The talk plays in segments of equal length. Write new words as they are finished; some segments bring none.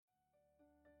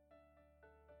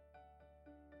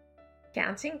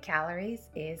Counting calories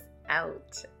is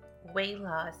out. Weight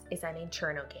loss is an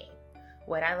internal game,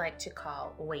 what I like to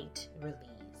call weight release,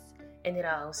 and it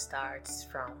all starts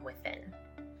from within.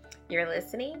 You're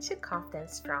listening to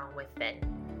Confidence from Within,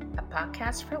 a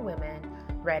podcast for women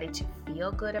ready to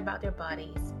feel good about their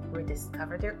bodies,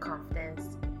 rediscover their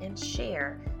confidence, and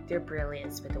share their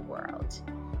brilliance with the world.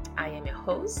 I am your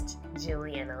host,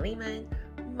 Juliana Lehman,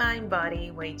 mind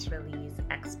body weight release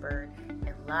expert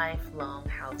and lifelong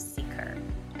health seeker.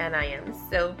 And I am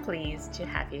so pleased to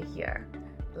have you here.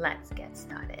 Let's get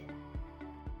started.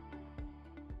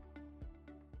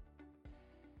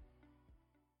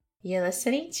 You're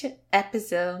listening to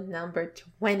episode number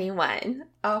 21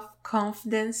 of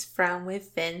Confidence from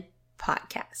Within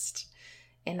podcast.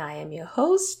 And I am your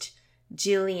host,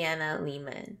 Juliana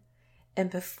Lehman. And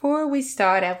before we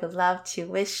start, I would love to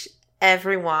wish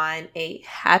everyone a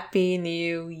happy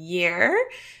new year.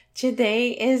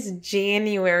 Today is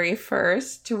January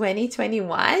 1st,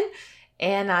 2021,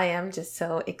 and I am just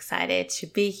so excited to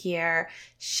be here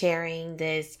sharing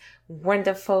this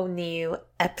wonderful new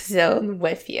episode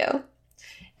with you.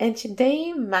 And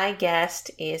today my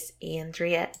guest is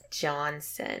Andrea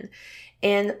Johnson.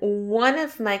 And one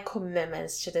of my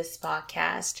commitments to this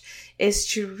podcast is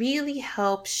to really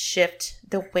help shift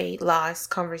the weight loss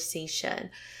conversation,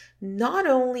 not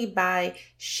only by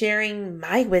sharing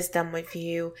my wisdom with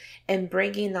you and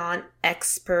bringing on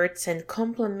experts in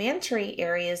complementary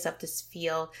areas of this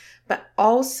field, but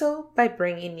also by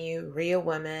bringing you real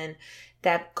women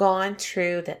that have gone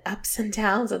through the ups and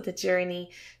downs of the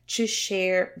journey to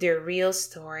share their real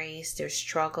stories, their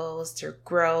struggles, their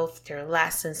growth, their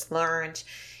lessons learned.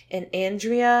 And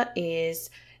Andrea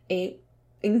is an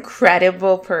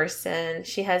incredible person.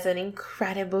 She has an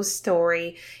incredible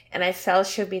story, and I felt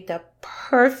she'll be the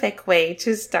perfect way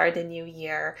to start the new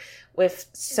year with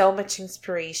so much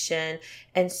inspiration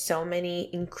and so many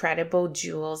incredible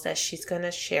jewels that she's going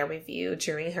to share with you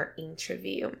during her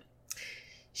interview.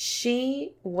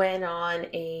 She went on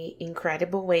an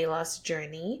incredible weight loss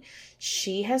journey.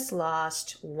 She has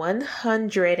lost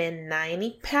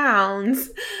 190 pounds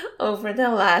over the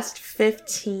last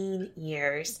 15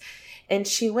 years. And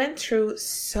she went through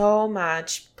so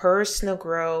much personal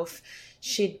growth.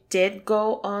 She did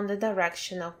go on the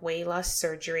direction of weight loss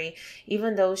surgery,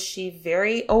 even though she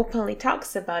very openly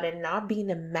talks about it not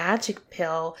being a magic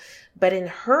pill. But in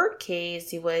her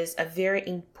case, it was a very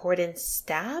important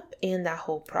step in that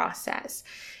whole process.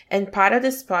 And part of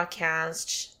this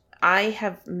podcast, I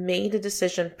have made a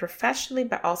decision professionally,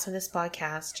 but also in this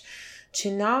podcast,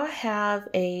 to not have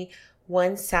a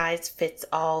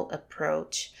one-size-fits-all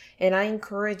approach. And I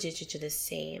encourage you to do the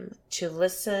same, to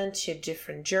listen to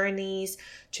different journeys,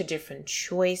 to different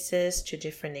choices, to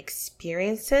different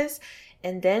experiences,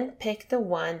 and then pick the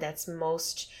one that's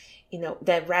most,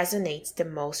 that resonates the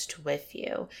most with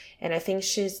you. And I think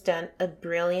she's done a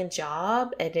brilliant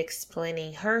job at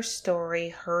explaining her story,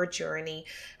 her journey,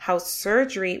 how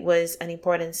surgery was an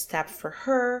important step for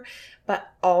her,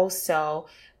 but also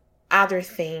other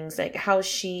things like how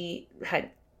she had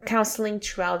counseling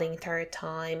throughout the entire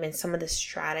time and some of the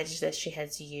strategies that she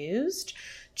has used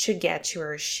to get to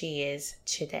where she is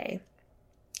today.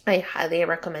 I highly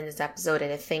recommend this episode,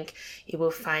 and I think you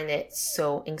will find it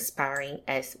so inspiring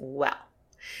as well.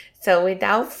 So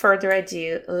without further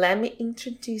ado, let me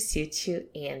introduce you to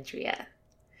Andrea.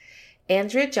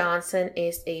 Andrea Johnson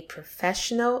is a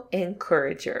professional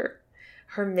encourager.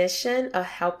 Her mission of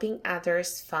helping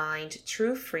others find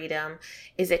true freedom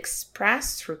is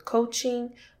expressed through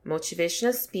coaching,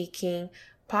 motivational speaking,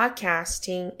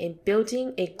 podcasting, and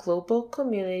building a global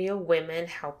community of women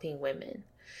helping women.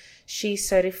 She's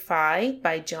certified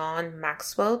by John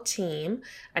Maxwell Team,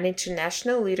 an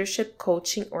international leadership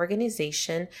coaching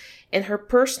organization, and her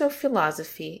personal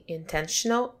philosophy,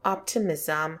 intentional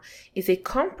optimism, is a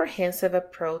comprehensive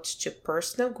approach to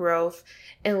personal growth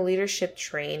and leadership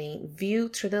training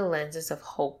viewed through the lenses of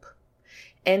hope.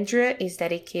 Andrea is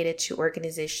dedicated to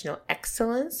organizational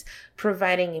excellence,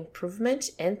 providing improvement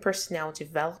and personnel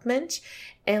development,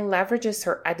 and leverages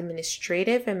her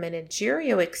administrative and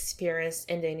managerial experience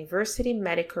in the university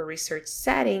medical research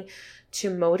setting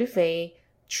to motivate,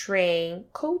 train,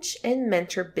 coach, and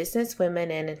mentor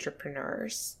businesswomen and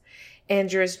entrepreneurs.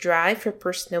 Andrea's drive for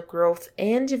personal growth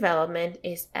and development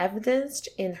is evidenced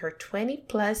in her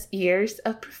 20-plus years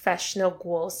of professional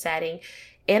goal setting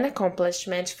and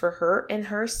accomplishment for her and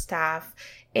her staff,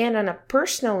 and on a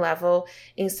personal level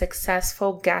in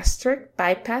successful gastric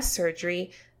bypass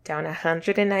surgery, down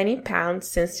 190 pounds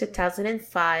since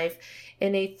 2005,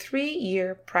 and a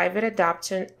 3-year private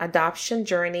adoption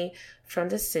journey from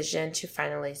decision to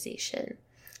finalization.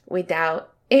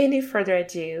 Without any further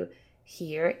ado,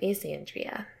 here is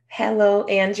Andrea. Hello,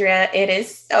 Andrea. It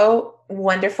is so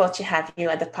wonderful to have you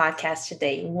at the podcast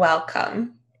today.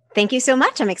 Welcome. Thank you so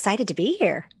much. I'm excited to be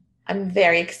here. I'm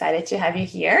very excited to have you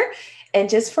here. And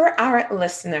just for our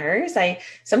listeners, I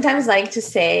sometimes like to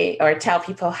say or tell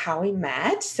people how we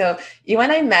met. So you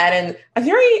and I met in a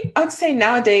very, I would say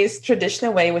nowadays,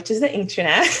 traditional way, which is the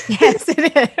internet. Yes, it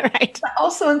is, right. But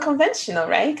also unconventional,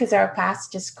 right? Because our paths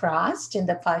just crossed in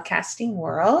the podcasting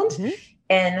world. Mm-hmm.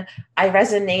 And I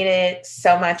resonated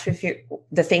so much with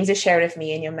the things you shared with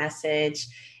me in your message.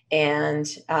 And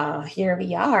here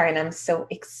we are. And I'm so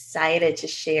excited to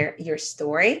share your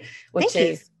story, which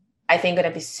is, I think, going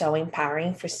to be so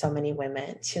empowering for so many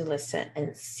women to listen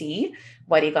and see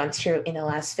what you've gone through in the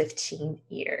last 15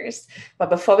 years. But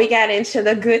before we get into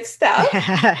the good stuff,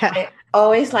 I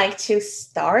always like to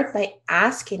start by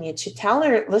asking you to tell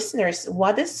our listeners,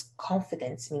 what does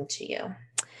confidence mean to you?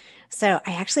 So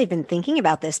I actually have been thinking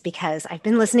about this because I've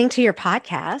been listening to your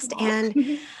podcast,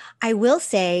 and I will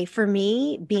say for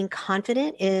me, being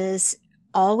confident is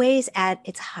always at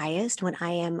its highest when I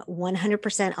am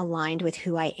 100% aligned with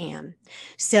who I am.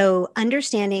 So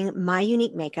understanding my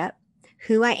unique makeup,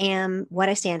 who I am, what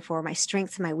I stand for, my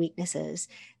strengths and my weaknesses,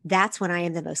 that's when I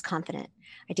am the most confident.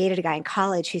 I dated a guy in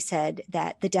college who said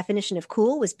that the definition of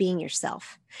cool was being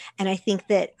yourself. And I think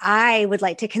that I would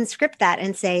like to conscript that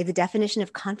and say the definition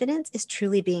of confidence is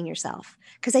truly being yourself.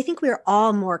 Because I think we are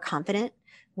all more confident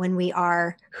when we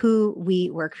are who we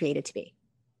were created to be.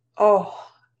 Oh,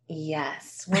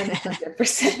 yes,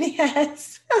 100%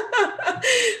 yes.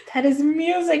 That is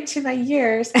music to my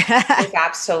ears. It's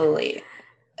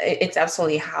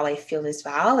absolutely how I feel as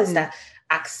well, is that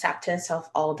acceptance of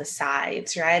all the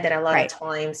sides, right? That a lot of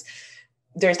times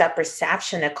there's that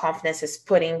perception that confidence is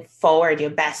putting forward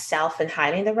your best self and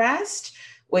hiding the rest,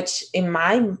 which in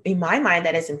my mind,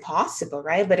 that is impossible,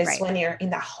 right? But it's when you're in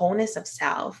the wholeness of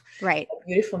self, the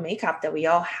beautiful makeup that we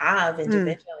all have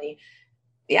individually.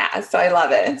 Yeah, so I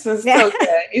love it. So good.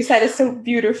 You said it so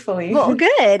beautifully. Well,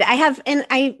 good. I have an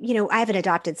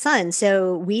adopted son,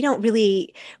 so we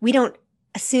don't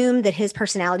assume that his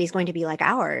personality is going to be like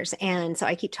ours. And so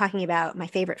I keep talking about my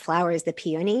favorite flower is the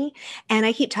peony. And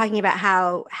I keep talking about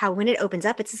how when it opens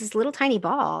up, it's this little tiny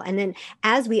ball. And then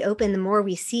as we open, the more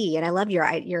we see. And I love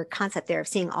your concept there of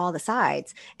seeing all the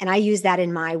sides. And I use that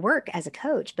in my work as a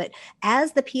coach. But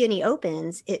as the peony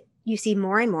opens, you see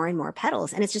more and more and more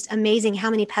petals. And it's just amazing how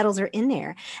many petals are in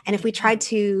there. And if we tried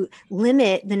to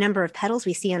limit the number of petals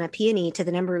we see on a peony to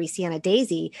the number we see on a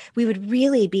daisy, we would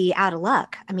really be out of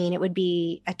luck. I mean, it would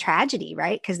be a tragedy,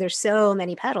 right? Because there's so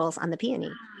many petals on the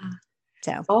peony.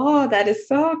 So. Oh, that is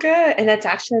so good. And that's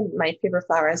actually my favorite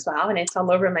flower as well. And it's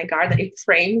all over my garden. It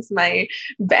frames my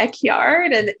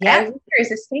backyard. And every year is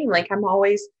the same. Like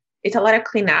it's a lot of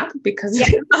cleanup because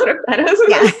there's a lot of petals.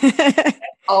 Yeah.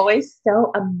 Always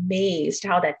so amazed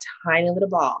how that tiny little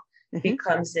ball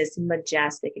becomes this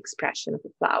majestic expression of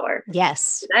the flower. Yes.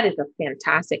 So that is a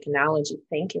fantastic analogy.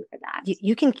 Thank you for that.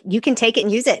 You can take it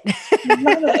and use it.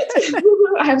 Love it.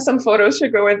 I have some photos to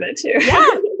go with it too. Yeah.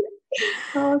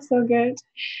 Oh, so good.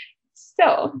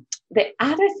 So the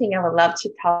other thing I would love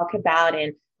to talk about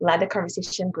and let the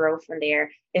conversation grow from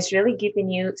there is really giving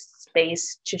you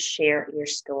space to share your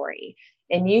story.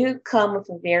 And you come with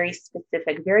a very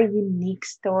specific, very unique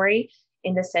story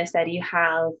in the sense that you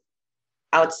have,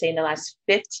 I would say in the last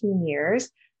 15 years,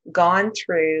 gone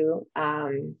through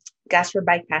gastric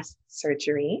bypass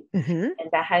surgery. And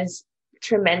that has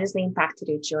tremendously impacted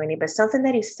your journey. But something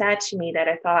that you said to me that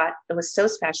I thought it was so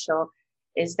special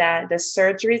is that the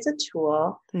surgery is a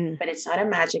tool, but it's not a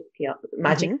magic pill,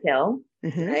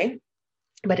 right?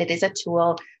 But it is a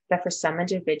tool that for some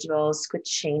individuals could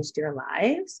change their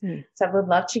lives. So I would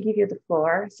love to give you the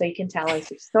floor so you can tell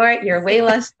us your story, your weight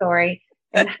loss story,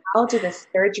 and how did the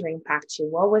surgery impact you?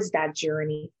 What was that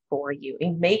journey for you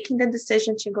in making the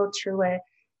decision to go through it?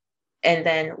 And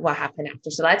then what happened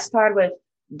after? So let's start with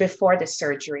before the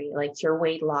surgery, like your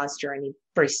weight loss journey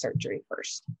pre-surgery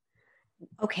first.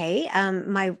 Okay.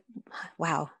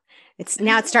 Wow. It's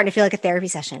starting to feel like a therapy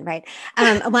session, right?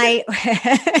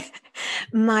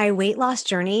 My weight loss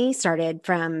journey started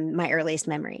from my earliest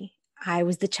memory. I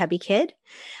was the chubby kid.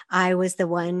 I was the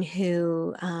one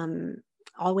who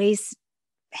always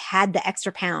had the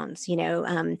extra pounds,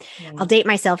 I'll date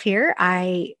myself here.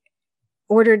 I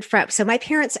grew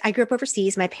up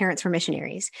overseas. My parents were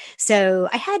missionaries. So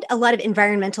I had a lot of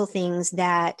environmental things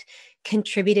that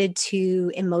contributed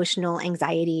to emotional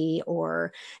anxiety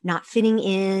or not fitting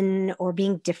in or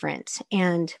being different.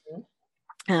 And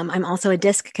I'm also a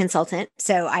DISC consultant.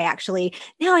 So I actually,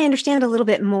 now I understand a little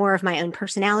bit more of my own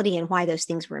personality and why those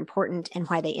things were important and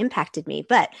why they impacted me.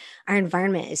 But our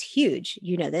environment is huge,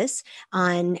 you know this,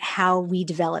 on how we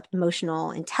develop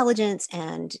emotional intelligence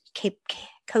and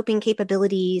coping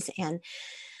capabilities. And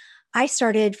I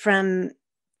started from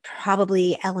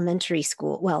probably elementary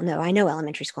school. Well, no, I know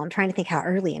elementary school. I'm trying to think how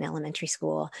early in elementary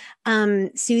school,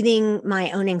 soothing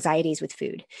my own anxieties with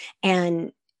food.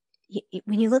 And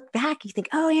when you look back, you think,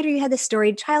 oh, Andrew, you had this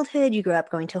storied childhood. You grew up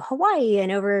going to Hawaii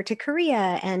and over to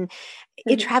Korea and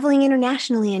traveling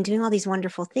internationally and doing all these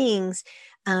wonderful things.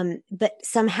 But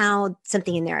somehow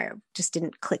something in there just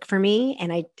didn't click for me.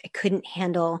 And I couldn't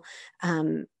handle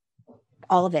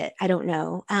all of it. I don't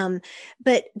know.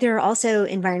 But there are also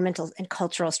environmental and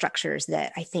cultural structures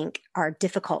that I think are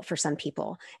difficult for some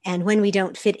people. And when we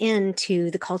don't fit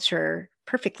into the culture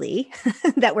perfectly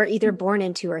that we're either born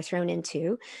into or thrown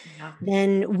into,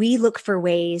 then we look for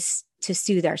ways to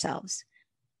soothe ourselves.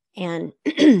 And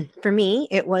for me,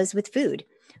 it was with food.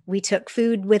 We took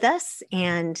food with us,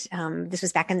 and this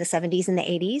was back in the 70s and the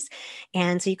 80s.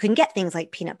 And so you couldn't get things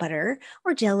like peanut butter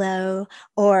or Jell-O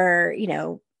or,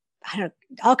 I don't know,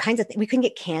 all kinds of things. We couldn't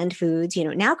get canned foods.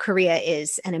 Now Korea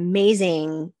is an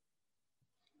amazing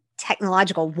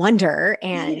technological wonder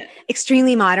and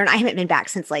extremely modern. I haven't been back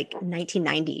since like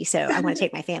 1990, so I want to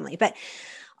take my family. But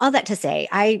all that to say,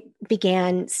 I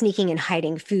began sneaking and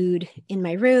hiding food in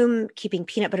my room, keeping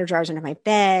peanut butter jars under my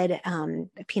bed.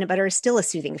 Peanut butter is still a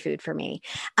soothing food for me.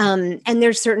 And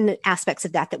there's certain aspects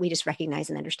of that we just recognize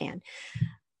and understand.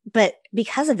 But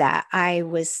because of that, I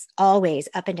was always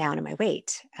up and down in my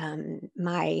weight.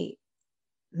 My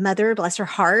mother, bless her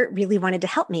heart, really wanted to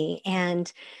help me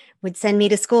and would send me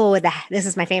to school with this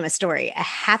is my famous story, a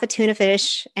half a tuna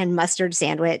fish and mustard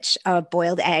sandwich, a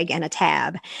boiled egg and a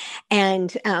tab,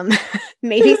 and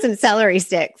maybe some celery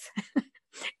sticks.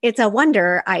 It's a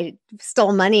wonder I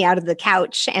stole money out of the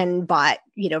couch and bought,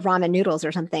 ramen noodles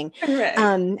or something. Right.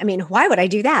 I mean, why would I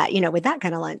do that, with that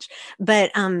kind of lunch?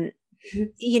 But,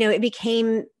 it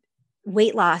became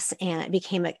weight loss, and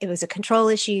it was a control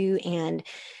issue, and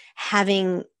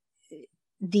having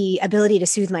the ability to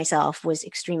soothe myself was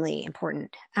extremely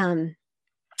important. And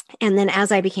then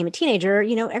as I became a teenager,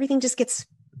 everything just gets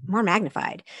more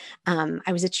magnified.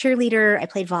 I was a cheerleader. I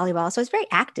played volleyball. So I was very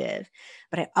active,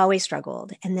 but I always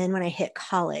struggled. And then when I hit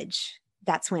college,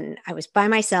 that's when I was by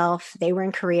myself. They were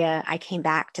in Korea. I came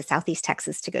back to Southeast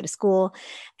Texas to go to school.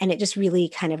 And it just really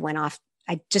kind of went off.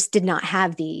 I just did not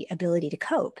have the ability to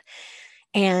cope.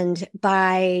 And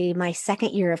by my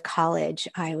second year of college,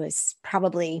 I was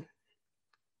probably,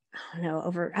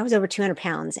 I was over 200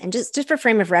 pounds. And just for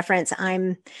frame of reference,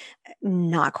 I'm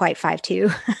not quite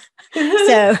 5'2".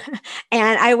 So,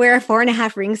 and I wear a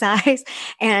 4.5 ring size.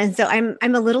 And so I'm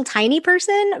a little tiny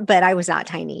person, but I was not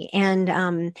tiny.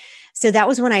 And so that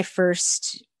was when I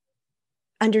first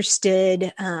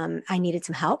understood I needed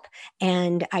some help.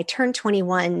 And I turned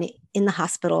 21 in the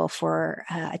hospital for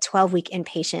a 12-week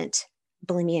inpatient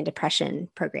bulimia and depression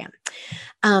program.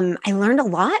 I learned a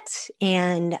lot,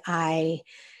 and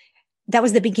that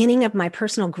was the beginning of my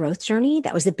personal growth journey.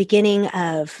 That was the beginning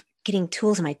of getting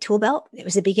tools in my tool belt. It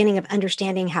was the beginning of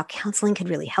understanding how counseling could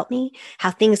really help me, how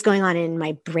things going on in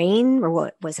my brain were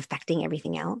what was affecting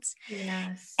everything else.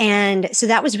 Yes. And so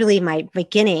that was really my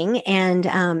beginning.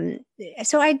 And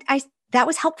so I that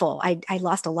was helpful. I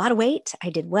lost a lot of weight. I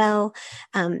did well.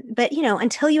 But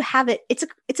until you have it,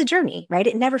 it's a journey, right?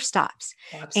 It never stops.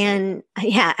 Absolutely. And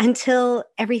until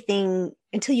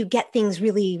you get things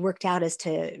really worked out as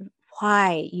to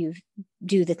why you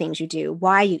do the things you do,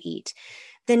 why you eat,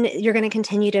 then you're going to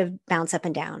continue to bounce up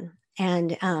and down.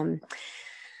 And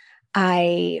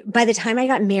by the time I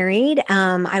got married,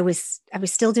 I was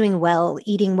still doing well,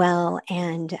 eating well,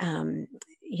 and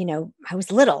I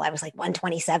was little. I was like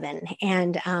 127,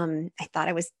 and I thought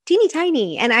I was teeny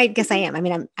tiny, and I guess I am. I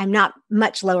mean, I'm not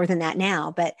much lower than that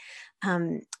now, but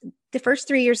the first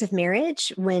 3 years of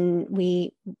marriage, when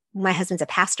my husband's a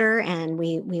pastor, and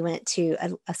we went to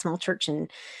a small church in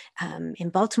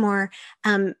Baltimore.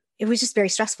 It was just very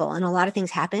stressful, and a lot of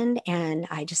things happened, and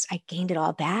I gained it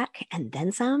all back and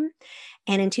then some.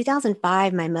 And in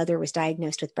 2005, my mother was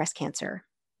diagnosed with breast cancer.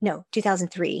 No,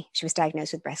 2003, she was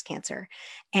diagnosed with breast cancer.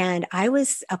 And I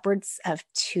was upwards of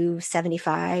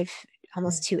 275,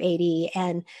 almost 280,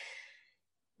 and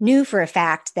knew for a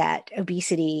fact that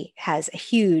obesity is a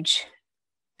huge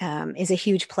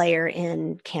player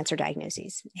in cancer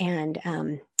diagnoses.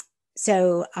 And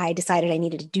so I decided I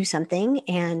needed to do something.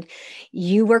 And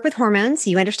you work with hormones,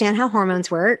 you understand how hormones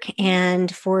work.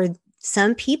 And for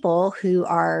some people who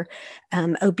are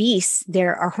obese,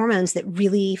 there are hormones that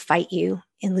really fight you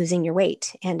in losing your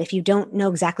weight. And if you don't know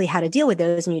exactly how to deal with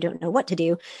those and you don't know what to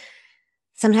do,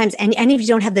 sometimes, and if you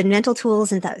don't have the mental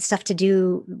tools and that stuff to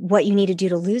do what you need to do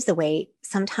to lose the weight,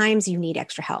 sometimes you need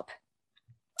extra help.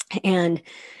 And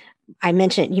you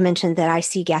mentioned that I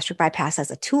see gastric bypass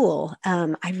as a tool.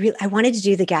 I wanted to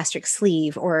do the gastric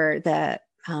sleeve or the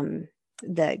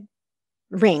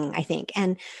ring, I think,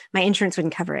 and my insurance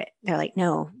wouldn't cover it. They're like,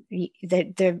 no,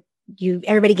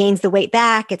 everybody gains the weight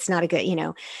back. It's not a good,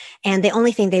 and the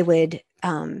only thing they would,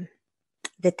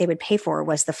 that they would pay for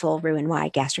was the full Roux-en-Y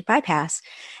gastric bypass.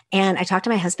 And I talked to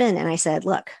my husband and I said,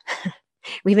 look,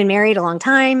 we've been married a long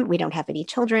time. We don't have any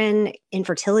children.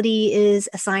 Infertility is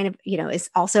a sign of, is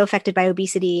also affected by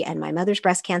obesity. And my mother's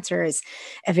breast cancer is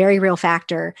a very real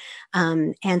factor.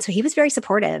 And so he was very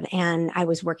supportive. And I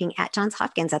was working at Johns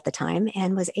Hopkins at the time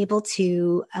and was able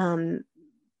to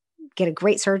get a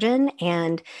great surgeon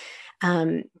and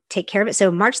take care of it. So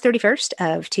March 31st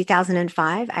of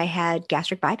 2005, I had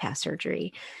gastric bypass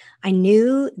surgery. I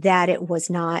knew that it was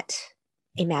not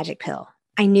a magic pill.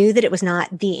 I knew that it was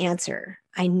not the answer.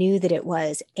 I knew that it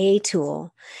was a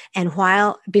tool. And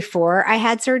before I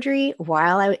had surgery,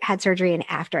 while I had surgery, and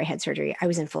after I had surgery, I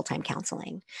was in full-time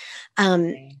counseling.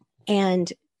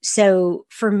 And so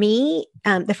for me,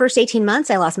 the first 18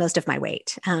 months, I lost most of my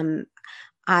weight.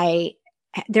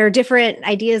 There are different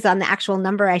ideas on the actual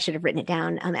number. I should have written it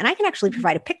down. And I can actually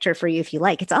provide a picture for you if you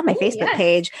like. It's on my Facebook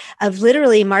page of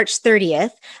literally March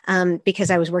 30th, because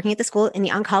I was working at the school in the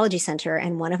oncology center.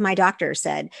 And one of my doctors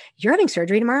said, you're having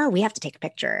surgery tomorrow. We have to take a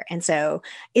picture. And so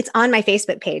it's on my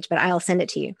Facebook page, but I'll send it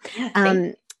to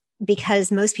you.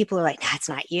 Because most people are like, that's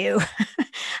not you.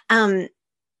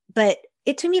 But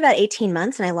it took me about 18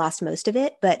 months and I lost most of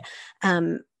it. But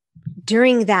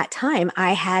during that time,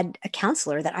 I had a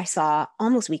counselor that I saw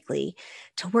almost weekly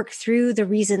to work through the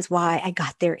reasons why I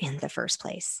got there in the first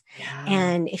place. Yeah.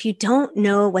 And if you don't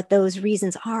know what those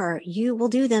reasons are, you will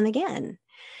do them again.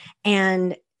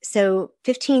 And so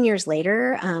 15 years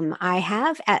later, I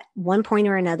have at one point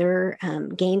or another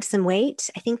gained some weight.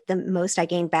 I think the most I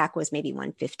gained back was maybe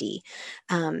 150.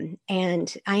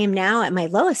 And I am now at my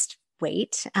lowest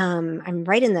weight. I'm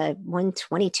right in the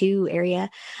 122 area.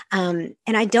 And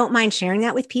I don't mind sharing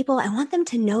that with people. I want them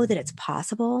to know that it's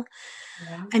possible.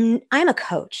 Yeah. I'm a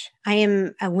coach. I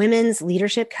am a women's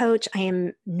leadership coach. I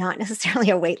am not necessarily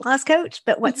a weight loss coach,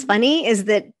 but what's funny is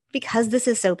that because this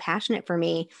is so passionate for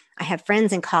me, I have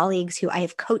friends and colleagues who I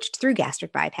have coached through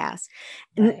gastric bypass,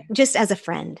 just as a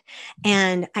friend,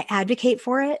 and I advocate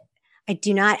for it. I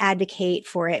do not advocate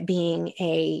for it being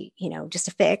just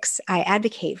a fix. I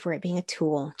advocate for it being a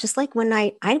tool. Just like when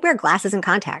I wear glasses and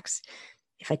contacts.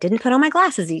 If I didn't put on my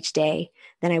glasses each day,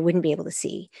 then I wouldn't be able to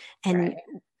see. And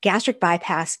gastric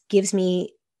bypass gives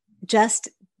me just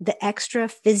the extra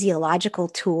physiological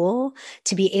tool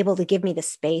to be able to give me the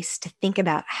space to think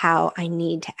about how I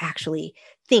need to actually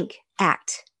think,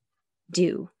 act,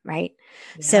 do, right?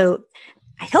 Yeah. So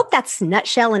I hope that's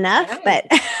nutshell enough, but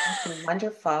that's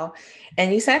wonderful.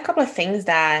 And you said a couple of things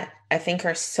that I think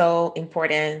are so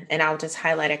important, and I'll just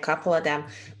highlight a couple of them.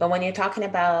 But when you're talking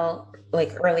about,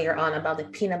 like earlier on, about the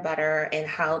peanut butter and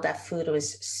how that food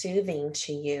was soothing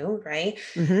to you, right?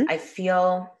 Mm-hmm. I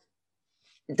feel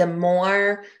the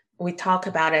more we talk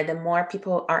about it, the more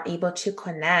people are able to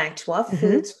connect what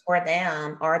foods for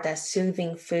them are the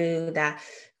soothing food that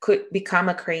could become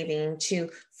a craving to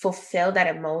fulfill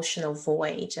that emotional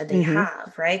void that they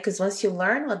have, right? Because once you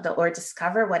learn or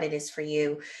discover what it is for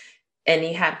you, and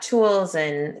you have tools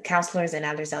and counselors and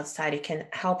others outside who can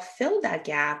help fill that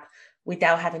gap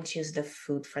without having to use the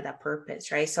food for that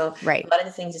purpose, right? So a lot of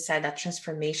the things you said, that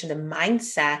transformation, the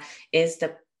mindset is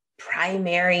the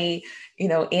primary,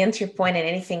 entry point in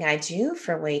anything I do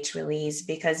for weight release.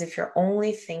 Because if you're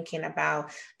only thinking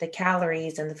about the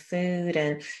calories and the food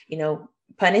and,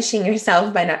 punishing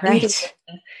yourself by not eating,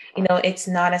 it's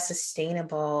not a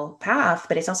sustainable path,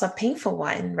 but it's also a painful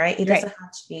one, right? It doesn't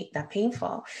have to be that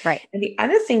painful. Right. And the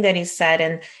other thing that he said,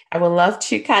 and I would love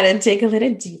to kind of dig a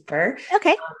little deeper.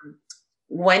 Okay.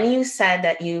 When you said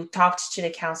that you talked to the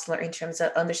counselor in terms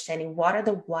of understanding what are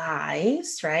the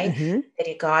whys, right, that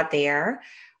you got there,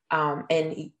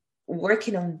 and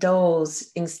working on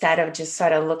those instead of just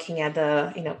sort of looking at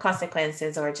the,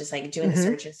 consequences or just like doing the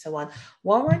search and so on.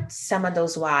 What were some of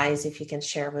those whys, if you can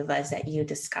share with us, that you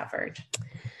discovered?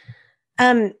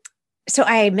 So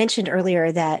I mentioned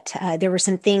earlier that there were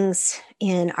some things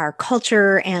in our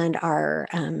culture and our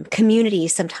community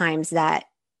sometimes that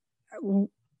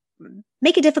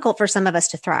make it difficult for some of us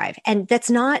to thrive. And that's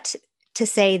not to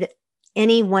say that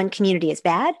any one community is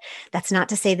bad. That's not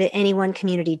to say that any one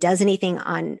community does anything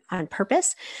on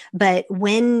purpose. But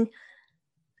when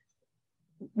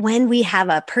we have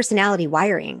a personality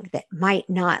wiring that might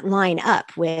not line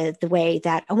up with the way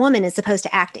that a woman is supposed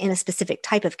to act in a specific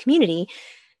type of community,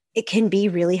 it can be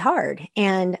really hard.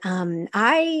 And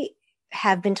I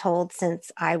have been told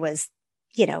since I was,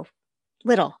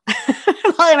 little,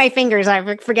 all of my fingers,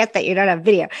 I forget that you don't have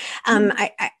video.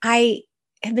 I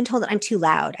have been told that I'm too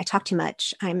loud. I talk too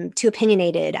much. I'm too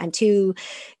opinionated. I'm too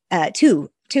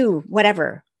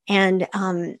whatever. And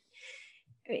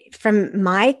from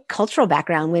my cultural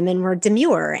background, women were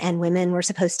demure and women were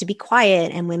supposed to be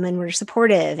quiet and women were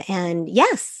supportive. And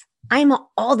yes, I'm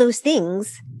all those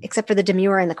things except for the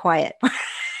demure and the quiet.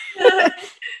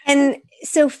 And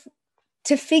so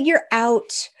to figure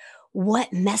out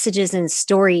what messages and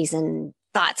stories and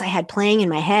thoughts I had playing in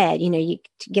my head, you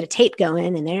get a tape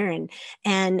going in there.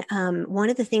 And one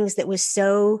of the things that was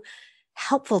so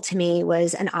helpful to me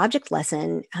was an object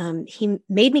lesson. He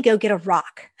made me go get a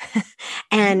rock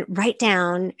and write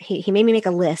down, he made me make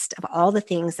a list of all the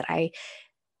things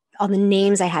all the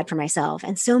names I had for myself.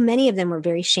 And so many of them were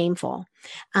very shameful.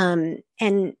 And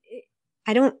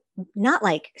not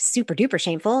like super duper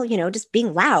shameful, just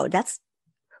being loud.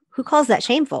 Who calls that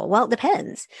shameful? Well, it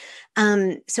depends.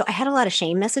 So I had a lot of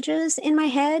shame messages in my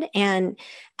head, and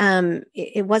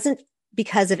it wasn't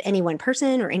because of any one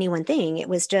person or any one thing. It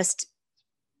was just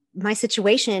my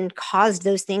situation caused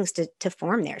those things to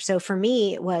form there. So for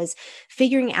me, it was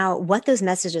figuring out what those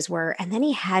messages were. And then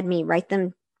he had me write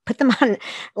them, put them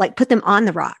on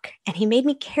the rock. And he made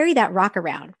me carry that rock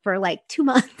around for like 2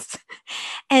 months.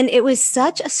 And it was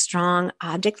such a strong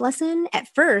object lesson.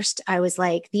 At first, I was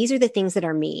like, these are the things that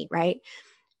are me, right?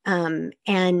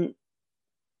 And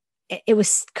it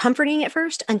was comforting at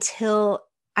first until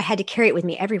I had to carry it with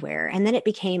me everywhere. And then it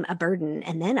became a burden.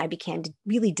 And then I began to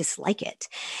really dislike it.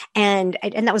 And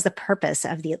that was the purpose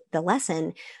of the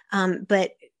lesson.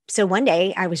 But so one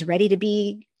day I was ready to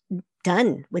be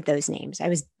done with those names. I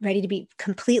was ready to be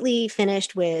completely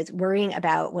finished with worrying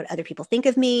about what other people think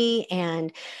of me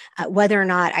and whether or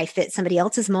not I fit somebody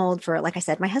else's mold for, like I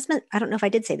said, my husband, I don't know if I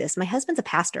did say this, my husband's a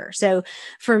pastor. So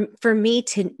for me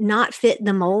to not fit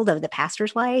the mold of the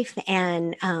pastor's wife,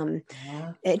 and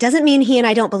it doesn't mean he and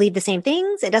I don't believe the same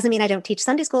things. It doesn't mean I don't teach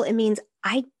Sunday school. It means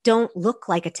I don't look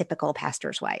like a typical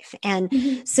pastor's wife. And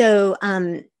so,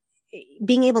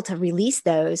 being able to release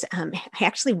those, I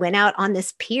actually went out on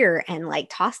this pier and like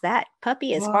tossed that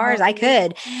puppy as far as I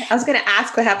could. I was going to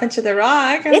ask what happened to the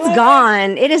rock. It's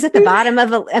gone. It is at the bottom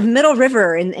of a middle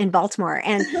river in Baltimore.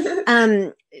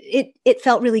 And it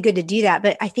felt really good to do that.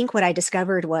 But I think what I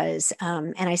discovered was,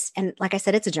 and like I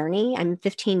said, it's a journey. I'm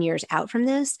 15 years out from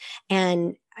this,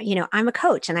 and I'm a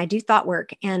coach and I do thought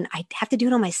work, and I have to do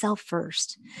it on myself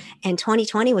first. And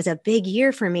 2020 was a big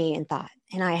year for me in thought.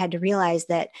 And I had to realize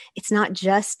that it's not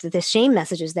just the shame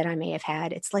messages that I may have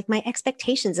had. It's like my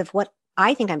expectations of what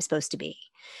I think I'm supposed to be.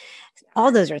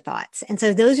 All those are thoughts. And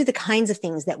so those are the kinds of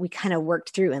things that we kind of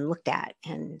worked through and looked at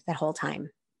and that whole time.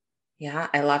 Yeah,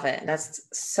 I love it. That's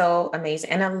so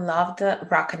amazing. And I love the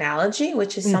rock analogy,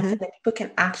 which is something that people can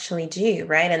actually do,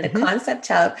 right? And the concept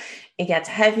of it gets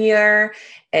heavier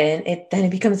and then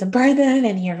it becomes a burden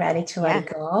and you're ready to let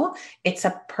it go. It's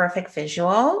a perfect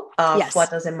visual of what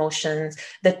those emotions,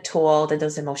 the toll that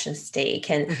those emotions take.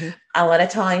 And a lot of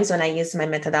times when I use my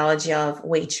methodology of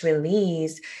weight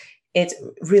release, it's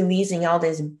releasing all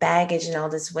this baggage and all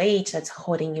this weight that's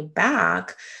holding you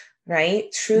back,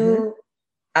 right? Through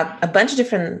a bunch of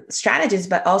different strategies,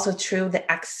 but also through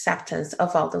the acceptance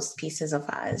of all those pieces of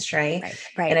us, right?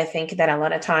 Right. And I think that a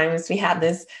lot of times we have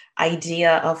this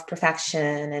idea of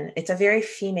perfection, and it's a very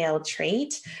female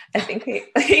trait. I think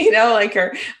like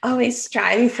you're always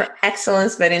striving for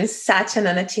excellence, but in such an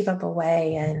unachievable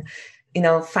way. And,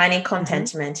 finding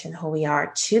contentment in who we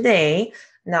are today,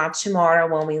 not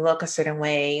tomorrow when we look a certain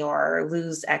way or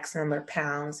lose X number of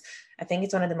pounds. I think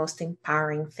it's one of the most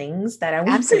empowering things that I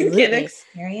want to get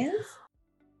experience.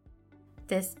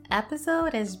 This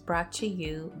episode is brought to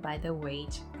you by the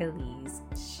Weight Release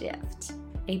Shift,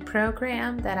 a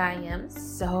program that I am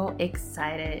so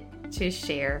excited to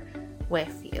share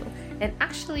with you. And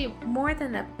actually, more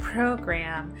than a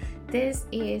program, this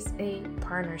is a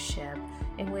partnership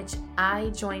in which I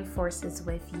join forces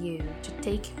with you to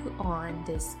take you on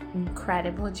this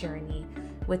incredible journey,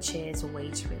 which is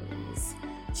weight release.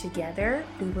 Together,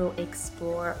 we will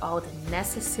explore all the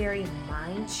necessary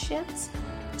mind shifts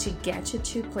to get you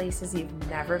to places you've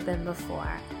never been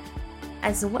before,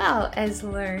 as well as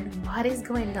learn what is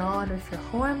going on with your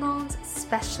hormones,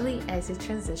 especially as you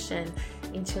transition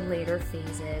into later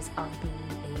phases of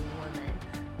being a woman.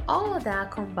 all of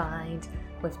that combined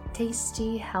with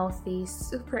tasty, healthy,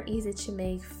 super easy to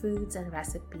make foods and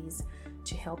recipes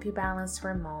to help you balance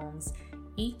hormones,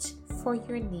 eat for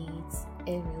your needs,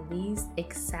 and release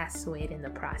excess weight in the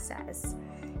process.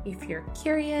 If you're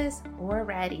curious or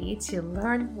ready to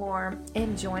learn more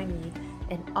and join me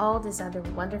and all these other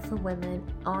wonderful women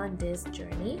on this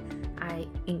journey, I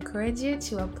encourage you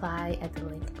to apply at the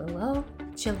link below.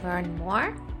 To learn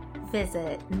more,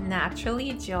 visit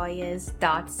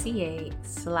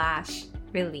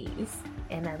naturallyjoyous.ca/release.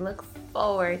 And I look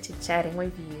forward to chatting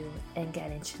with you and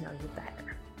getting to know you better.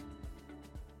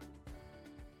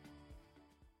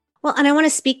 Well, and I want to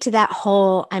speak to that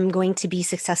whole, I'm going to be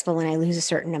successful when I lose a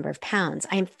certain number of pounds.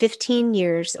 I'm 15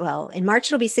 years, well, in March,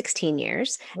 it'll be 16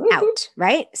 years out,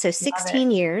 right? So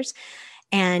 16 years.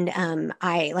 And some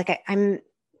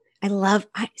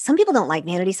people don't like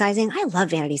vanity sizing. I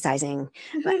love vanity sizing.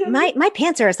 But my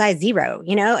pants are a size 0,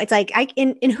 it's like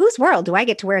in whose world do I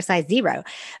get to wear a size 0?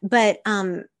 But,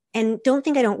 and don't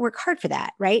think I don't work hard for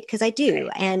that, right? Because I do.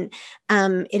 Right.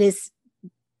 And it's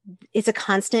a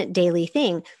constant daily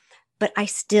thing. But I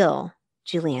still,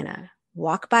 Juliana,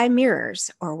 walk by mirrors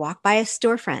or walk by a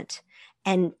storefront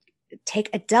and take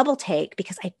a double take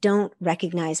because I don't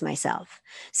recognize myself.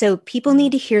 So people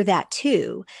need to hear that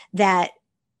too, that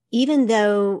even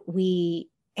though we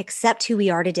accept who we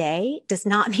are today does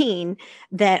not mean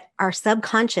that our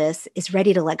subconscious is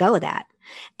ready to let go of that.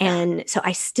 And so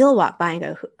I still walk by and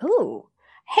go, oh,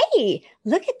 hey,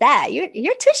 look at that.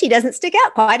 Your tushy doesn't stick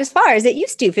out quite as far as it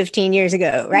used to 15 years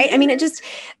ago, right? I mean,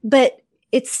 but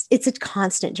it's a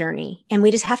constant journey, and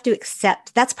we just have to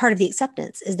accept, that's part of the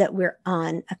acceptance, is that we're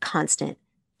on a constant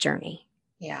journey.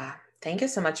 Yeah. Thank you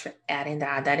so much for adding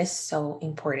that. That is so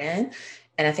important.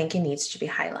 And I think it needs to be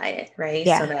highlighted, right?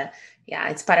 Yeah. So that,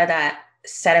 it's part of that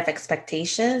set of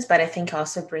expectations, but I think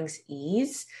also brings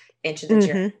ease into the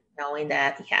journey. Knowing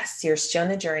that, yes, you're still on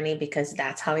the journey because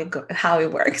that's how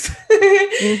it works.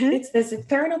 It's this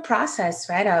eternal process,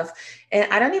 right?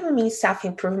 And I don't even mean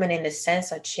self-improvement in the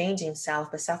sense of changing self,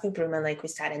 but self-improvement, like we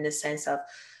said, in the sense of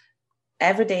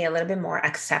every day a little bit more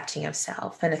accepting of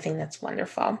self. And I think that's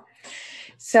wonderful.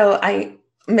 So I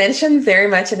mentioned very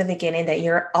much in the beginning that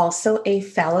you're also a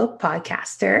fellow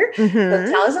podcaster. So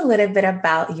tell us a little bit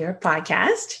about your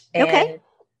podcast and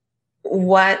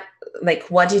what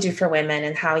do you do for women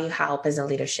and how you help as a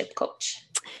leadership coach?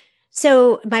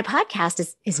 So my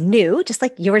podcast is new, just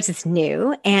like yours is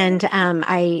new. And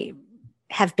I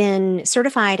have been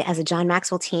certified as a John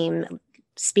Maxwell team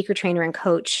speaker, trainer, and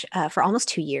coach for almost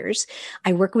 2 years.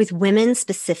 I work with women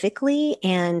specifically,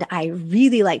 and I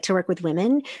really like to work with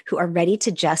women who are ready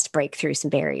to just break through some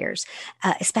barriers,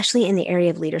 especially in the area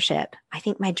of leadership. I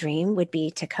think my dream would be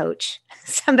to coach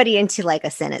somebody into like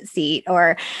a Senate seat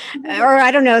or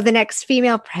I don't know, the next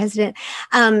female president.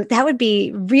 That would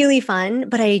be really fun,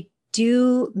 but I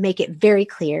do make it very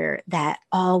clear that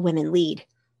all women lead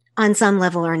on some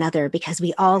level or another, because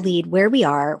we all lead where we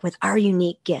are with our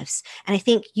unique gifts. And I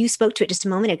think you spoke to it just a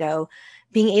moment ago,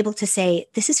 being able to say,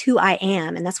 this is who I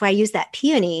am. And that's why I use that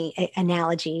peony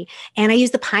analogy. And I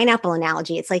use the pineapple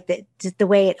analogy. It's like the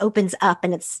way it opens up,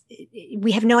 and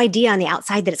we have no idea on the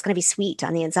outside that it's going to be sweet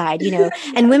on the inside,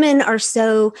 and women are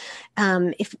so,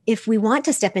 if we want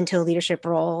to step into a leadership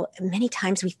role, many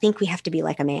times we think we have to be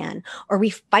like a man, or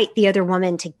we fight the other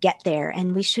woman to get there,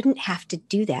 and we shouldn't have to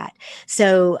do that.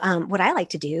 So what I like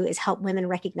to do is help women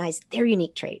recognize their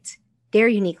unique traits, their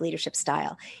unique leadership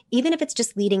style, even if it's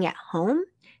just leading at home,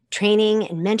 training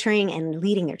and mentoring and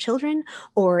leading their children,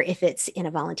 or if it's in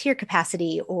a volunteer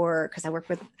capacity, or because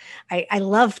I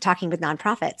love talking with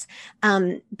nonprofits.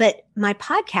 But my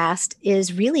podcast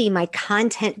is really my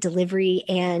content delivery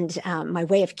and my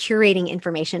way of curating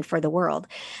information for the world.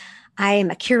 I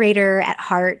am a curator at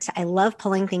heart. I love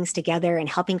pulling things together and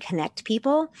helping connect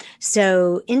people.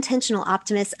 So Intentional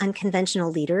Optimists, Unconventional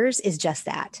Leaders is just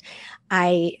that.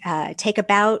 I take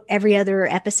about every other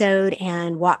episode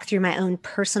and walk through my own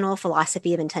personal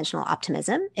philosophy of intentional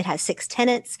optimism. It has 6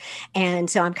 tenets. And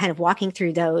so I'm kind of walking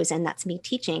through those, and that's me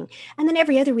teaching. And then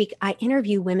every other week, I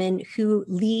interview women who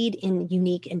lead in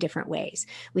unique and different ways.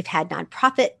 We've had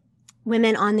nonprofit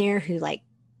women on there who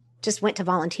just went to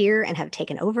volunteer and have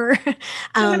taken over.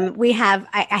 I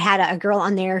had a girl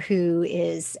on there who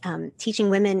is teaching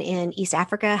women in East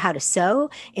Africa how to sew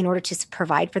in order to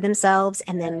provide for themselves,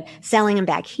 and then selling them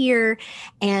back here,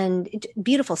 and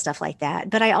beautiful stuff like that.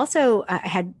 But I also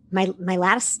had my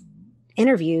last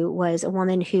interview was a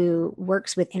woman who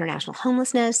works with international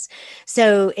homelessness.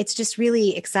 So it's just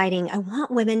really exciting. I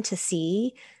want women to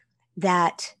see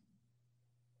that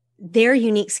their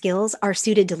unique skills are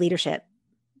suited to leadership.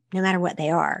 no matter what they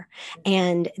are.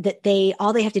 And that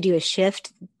all they have to do is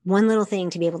shift one little thing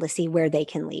to be able to see where they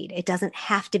can lead. It doesn't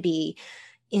have to be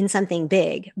in something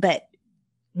big, but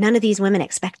none of these women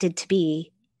expected to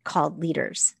be called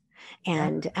leaders.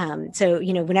 And so,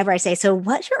 whenever I say, so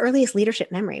what's your earliest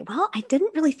leadership memory? Well, I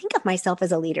didn't really think of myself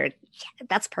as a leader. Yeah,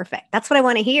 that's perfect. That's what I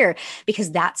want to hear,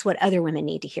 because that's what other women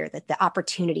need to hear, that the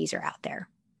opportunities are out there.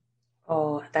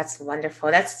 Oh, that's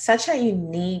wonderful. That's such a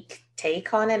unique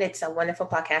take on it. It's a wonderful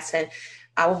podcast. And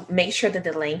I'll make sure that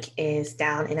the link is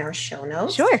down in our show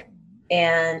notes. Sure.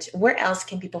 And where else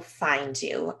can people find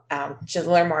you? Just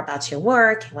learn more about your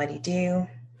work and what you do.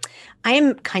 I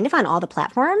am kind of on all the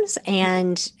platforms,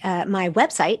 and my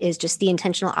website is just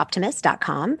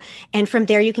theintentionaloptimist.com. And from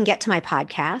there, you can get to my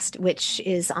podcast, which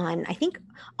is on, I think,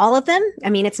 all of them.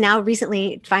 I mean, it's now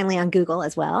finally on Google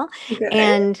as well. Okay.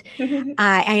 And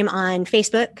I am on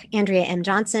Facebook, Andrea M.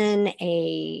 Johnson.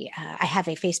 I have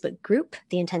a Facebook group,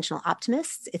 The Intentional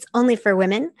Optimists. It's only for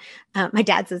women. My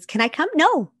dad says, can I come?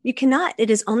 No, you cannot.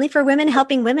 It is only for women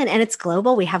helping women, and it's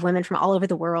global. We have women from all over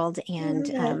the world.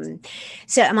 And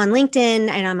so I'm on LinkedIn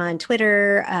and I'm on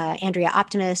Twitter, Andrea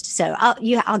Optimist. So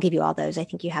I'll give you all those. I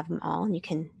think you have them all and you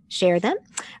can share them.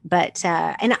 But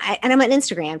and I'm on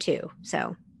Instagram too.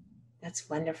 So that's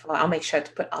wonderful. I'll make sure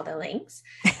to put all the links.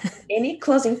 Any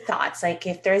closing thoughts? Like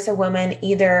if there's a woman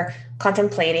either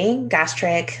contemplating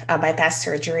gastric bypass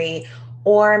surgery,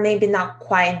 or maybe not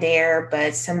quite there,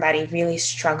 but somebody really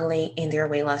struggling in their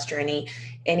weight loss journey,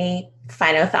 any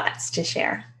final thoughts to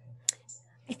share?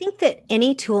 I think that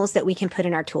any tools that we can put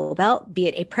in our tool belt, be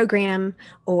it a program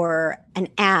or an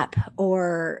app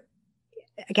or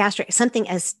a gastric, something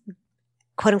as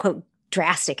quote unquote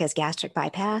drastic as gastric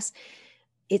bypass,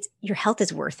 your health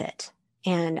is worth it.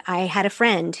 And I had a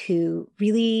friend who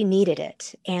really needed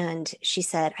it. And she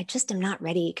said, I just am not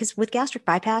ready. Because with gastric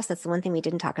bypass, that's the one thing we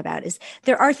didn't talk about, is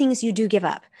there are things you do give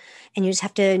up and you just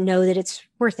have to know that it's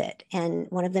worth it. And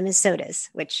one of them is sodas,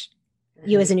 which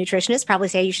you as a nutritionist probably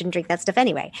say you shouldn't drink that stuff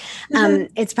anyway.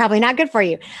 It's probably not good for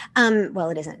you. Well,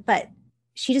 it isn't, but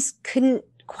she just couldn't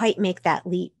quite make that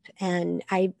leap. And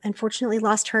I unfortunately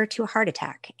lost her to a heart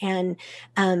attack. And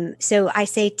so I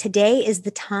say today is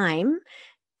the time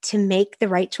to make the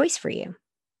right choice for you.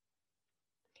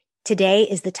 Today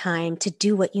is the time to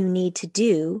do what you need to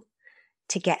do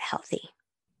to get healthy.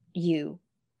 You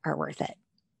are worth it.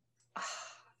 Oh,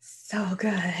 so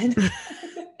good.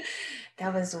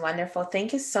 That was wonderful.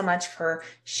 Thank you so much for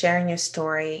sharing your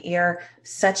story. You're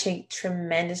such a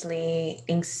tremendously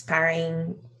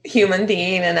inspiring human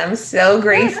being, and I'm so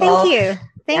grateful. Oh, thank you.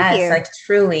 Thank you. Like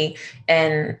truly.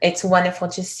 And it's wonderful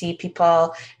to see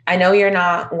people. I know you're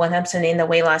not 100% in the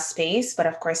weight loss space, but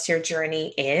of course your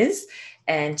journey is.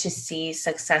 And to see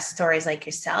success stories like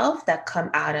yourself that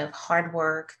come out of hard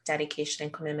work, dedication,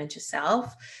 and commitment to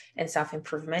self and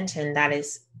self-improvement. And that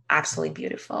is absolutely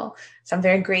beautiful. So I'm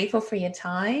very grateful for your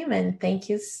time. And thank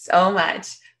you so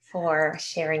much for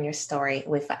sharing your story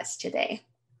with us today.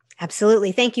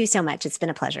 Absolutely. Thank you so much. It's been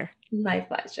a pleasure. My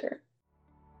pleasure.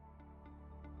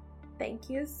 Thank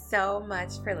you so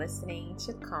much for listening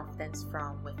to Confidence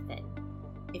from Within.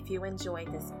 If you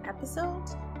enjoyed this episode,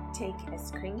 take a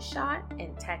screenshot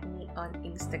and tag me on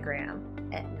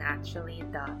Instagram at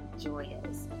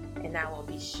naturally.joyous, and I will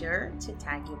be sure to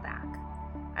tag you back.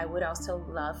 I would also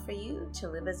love for you to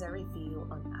leave us a review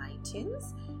on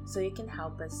iTunes so you can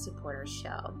help us support our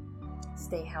show.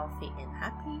 Stay healthy and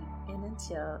happy, and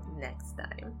until next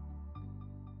time.